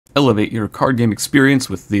Elevate your card game experience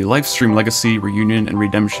with the Lifestream Legacy, Reunion, and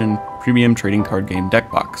Redemption Premium Trading Card Game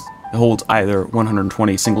Deck Box. It holds either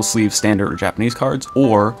 120 single-sleeve standard or Japanese cards,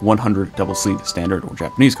 or 100 double-sleeve standard or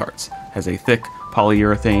Japanese cards. It has a thick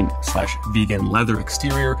polyurethane/vegan leather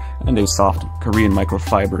exterior and a soft Korean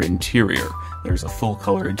microfiber interior. There's a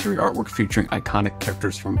full-color interior artwork featuring iconic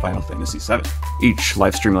characters from Final Fantasy VII. Each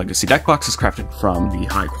Lifestream Legacy deck box is crafted from the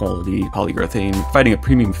high-quality polyurethane, providing a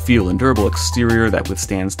premium feel and durable exterior that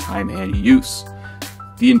withstands time and use.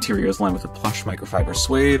 The interior is lined with a plush microfiber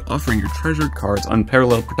suede, offering your treasured cards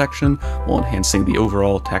unparalleled protection while enhancing the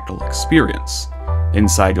overall tactile experience.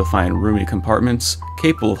 Inside, you'll find roomy compartments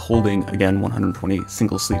capable of holding, again, 120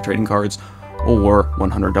 single-sleeve trading cards or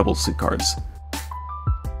 100 double-sleeve cards.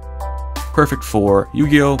 Perfect for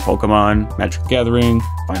Yu-Gi-Oh!, Pokemon, Magic the Gathering,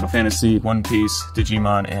 Final Fantasy, One Piece,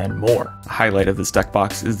 Digimon, and more. The highlight of this deck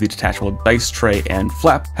box is the detachable dice tray and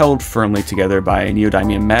flap, held firmly together by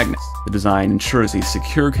neodymium magnets. The design ensures a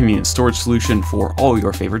secure, convenient storage solution for all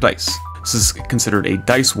your favorite dice. This is considered a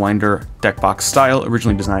dice winder deck box style,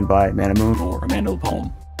 originally designed by Manamoon or Amanda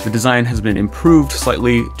Poem. The design has been improved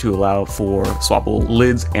slightly to allow for swappable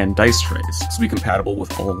lids and dice trays. This will be compatible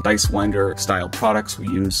with all dice winder style products we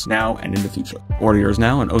use now and in the future. Order yours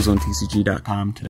now on OzoneTCG.com today.